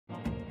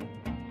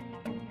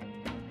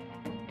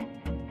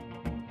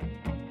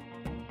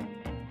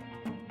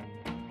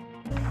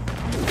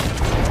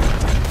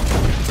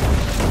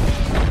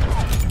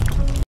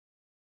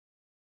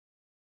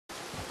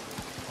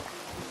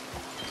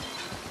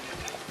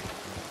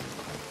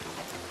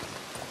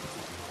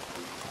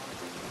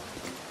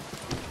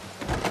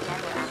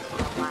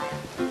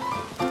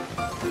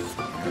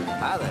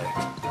Hi there.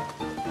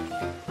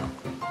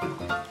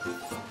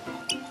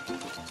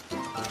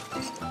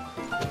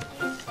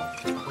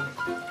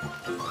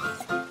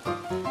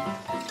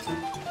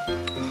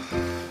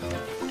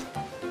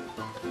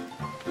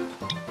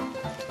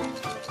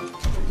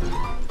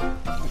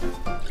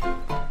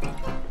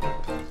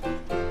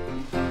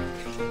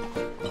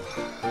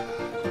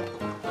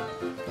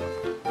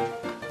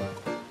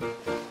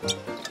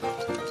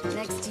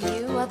 Next to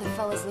you, other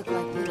fellas look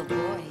like little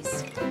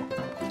boys.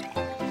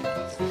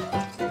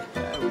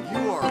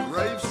 You are a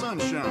ray of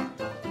sunshine.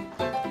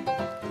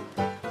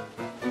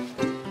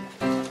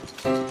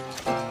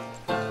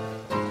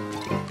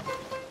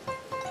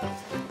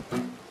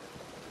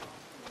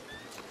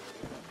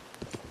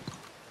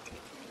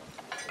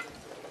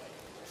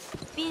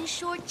 Being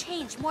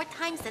shortchanged more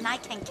times than I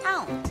can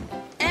count.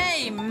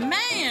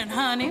 Amen,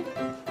 honey.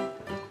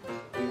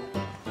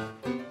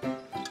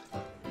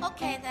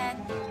 Okay,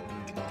 then.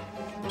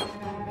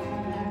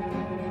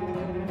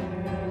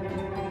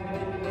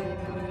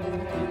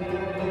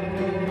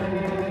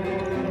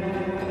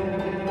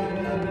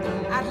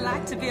 I'd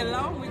like to be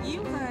alone with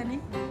you, honey.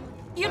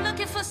 You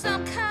looking for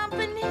some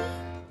company?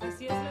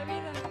 Así es la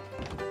vida.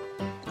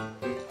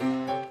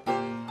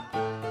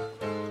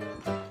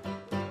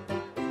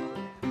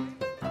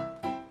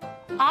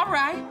 All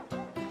right.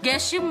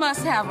 Guess you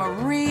must have a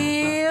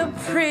real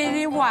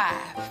pretty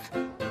wife.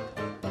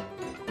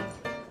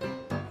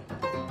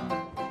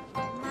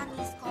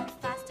 Money's gone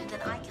faster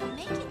than I can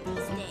make it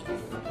these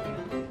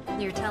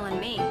days. You're telling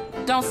me.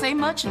 Don't say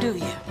much, do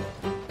you?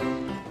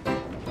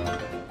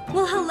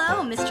 Well,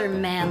 hello, Mr.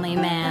 Manly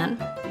Man.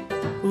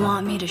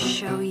 Want me to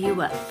show you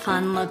what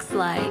fun looks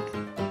like?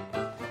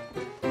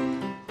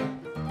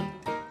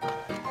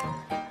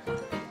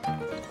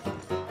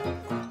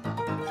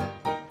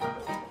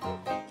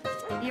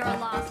 You're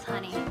lost,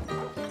 honey.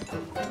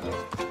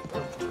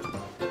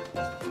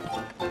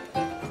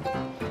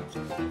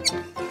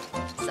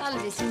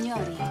 Salve,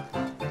 signori.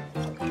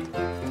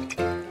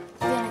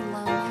 Feeling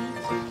lonely?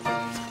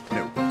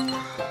 No.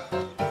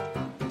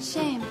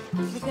 Shame.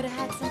 We could have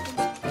had something.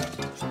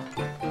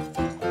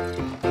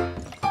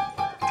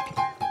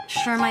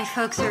 Sure, my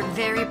folks are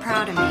very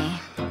proud of me.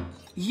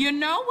 You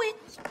know it.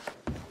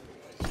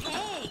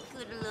 Hey,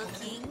 good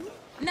looking.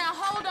 Now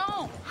hold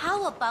on.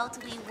 How about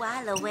we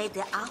while away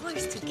the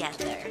hours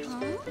together,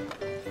 huh?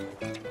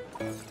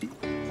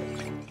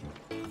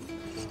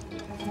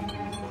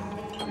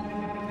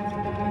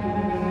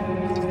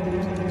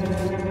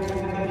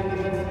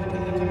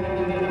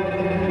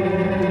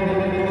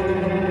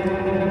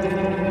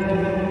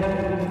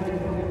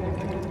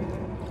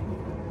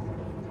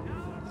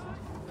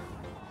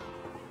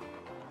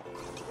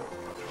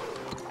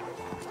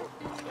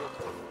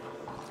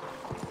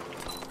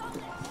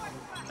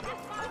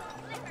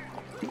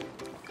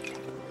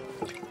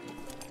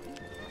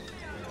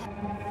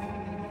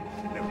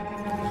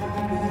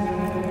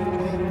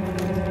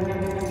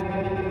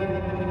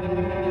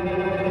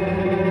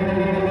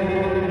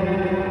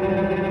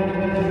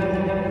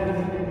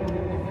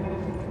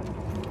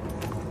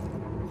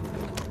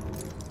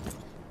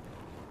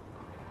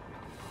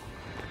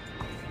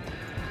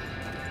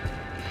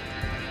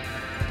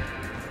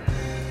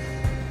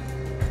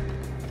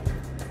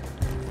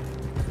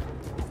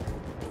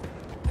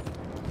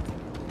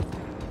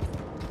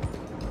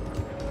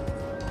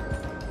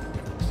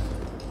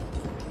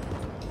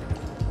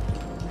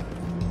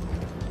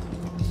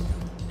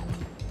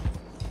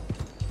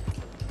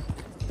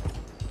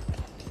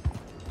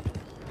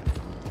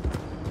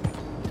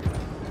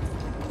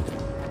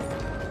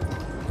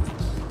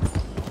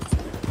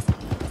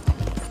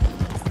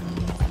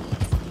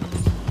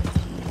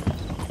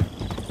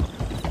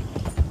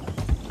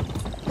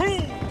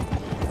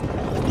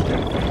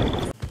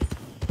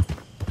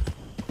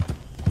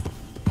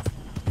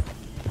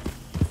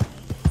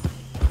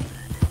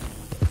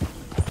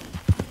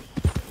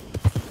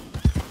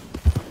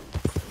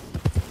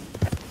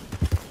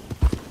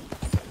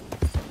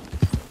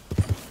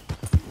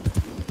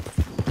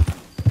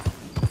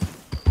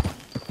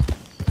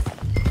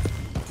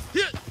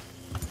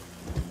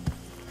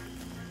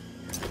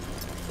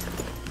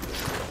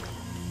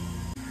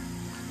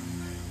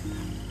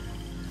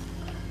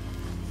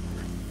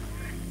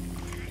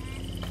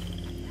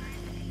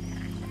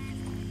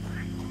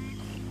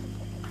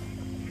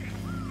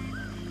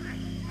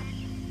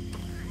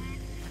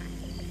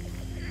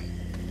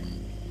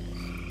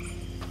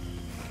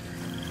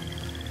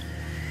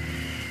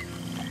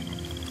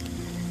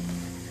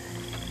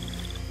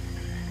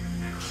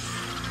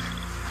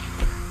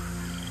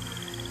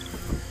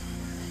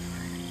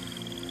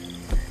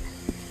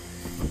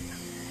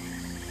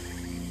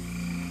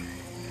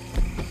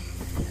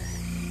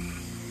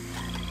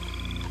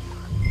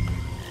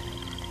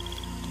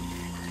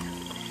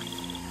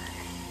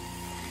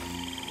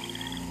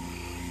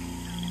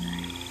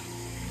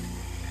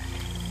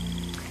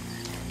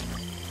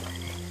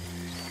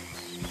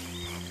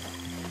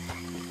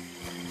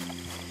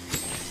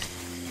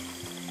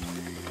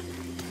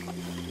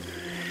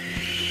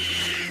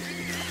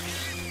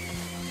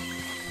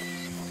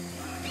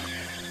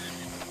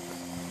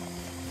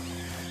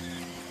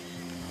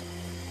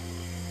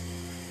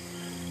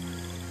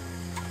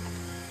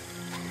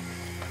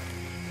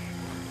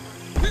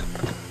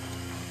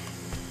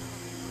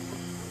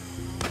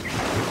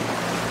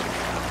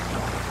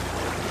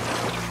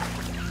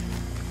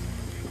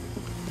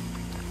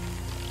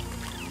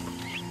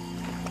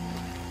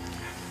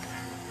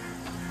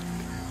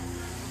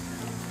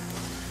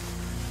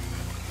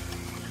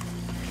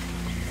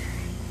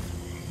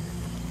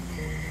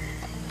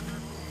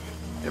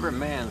 Every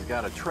man's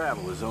got to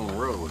travel his own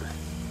road.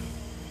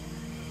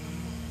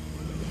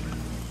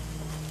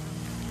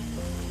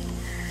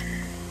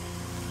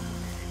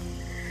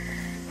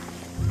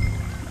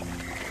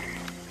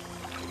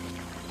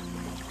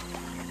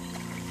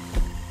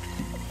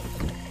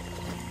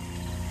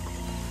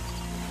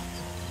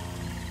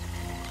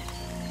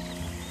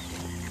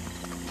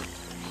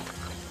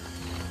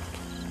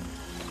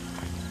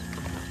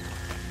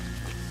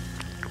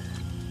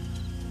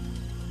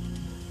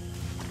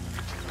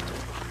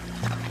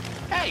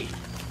 Hey!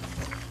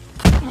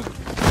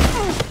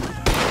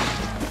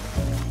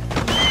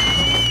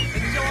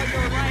 Enjoy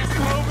your last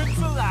moments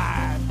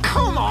alive.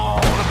 Come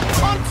on!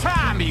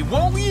 Untie me,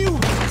 won't you?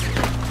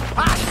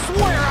 I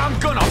swear I'm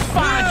gonna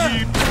find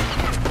you!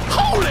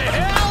 Holy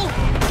hell!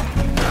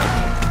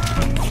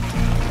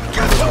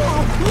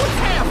 What's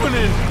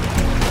happening?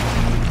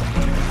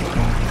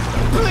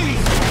 Please,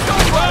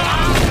 somebody!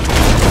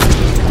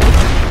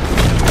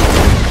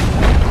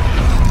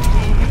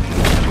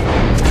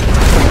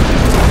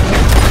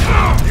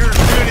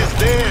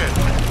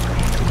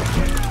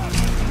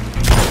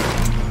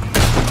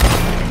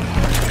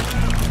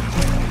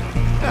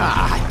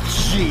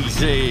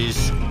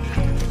 Jesus.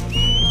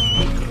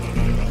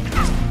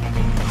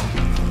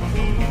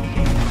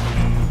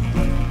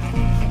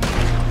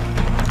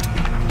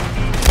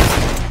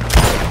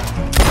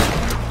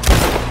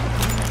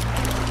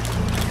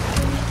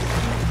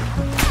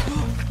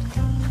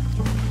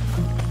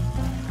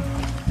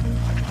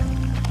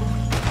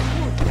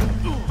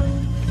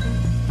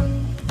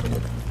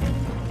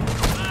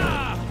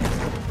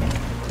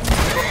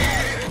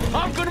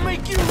 I'm gonna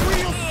make you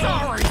real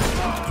sorry.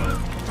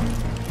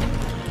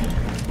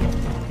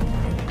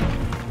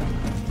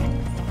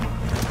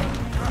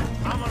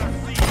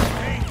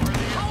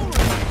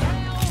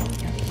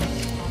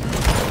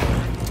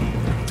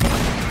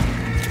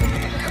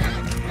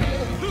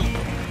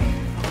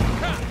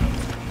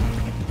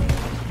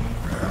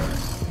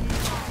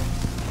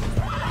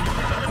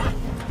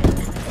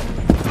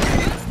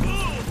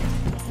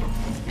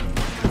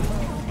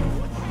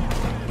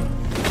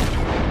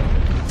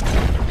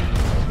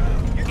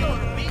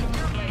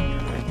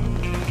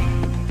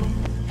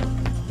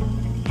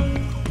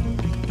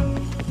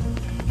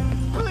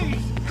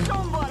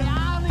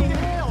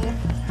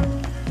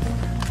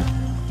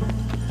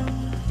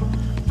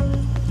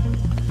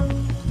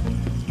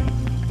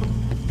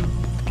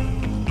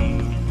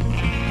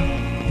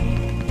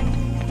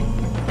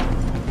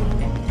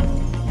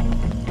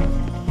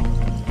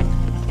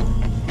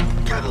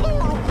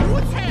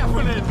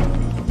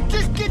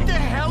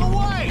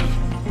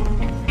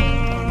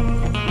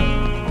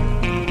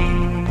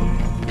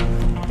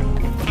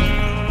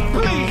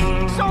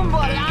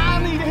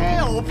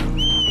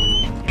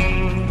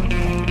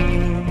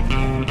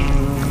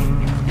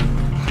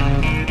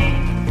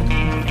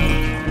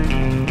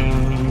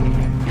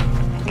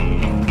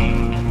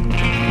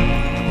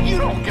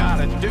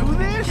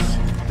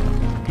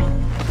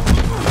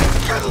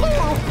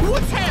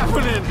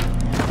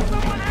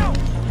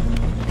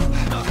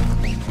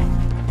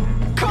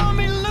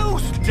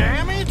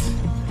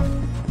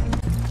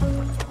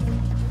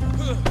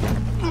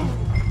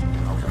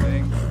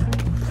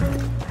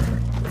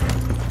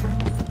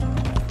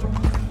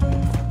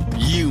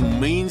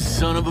 Mean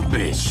son of a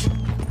bitch.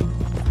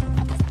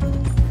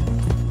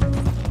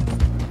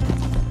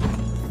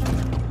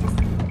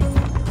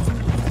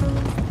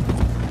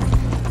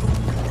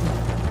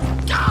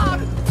 God,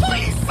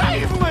 please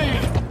save me!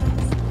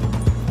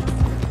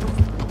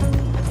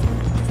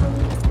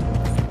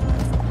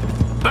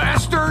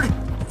 Bastard!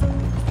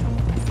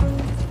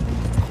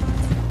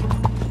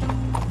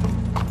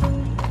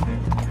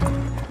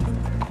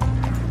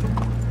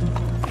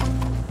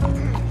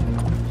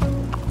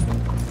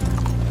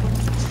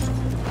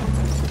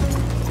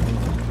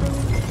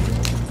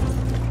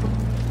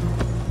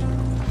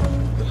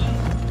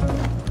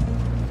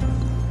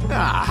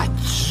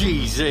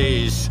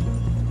 Jesus.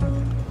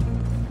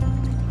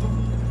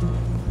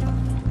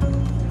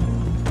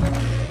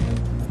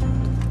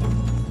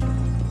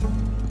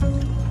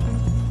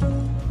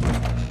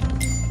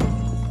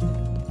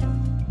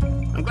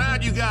 I'm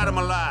glad you got him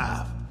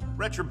alive.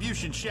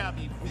 Retribution shall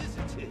be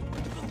visited.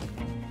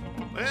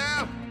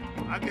 Well,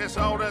 I guess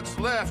all that's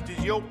left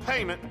is your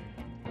payment.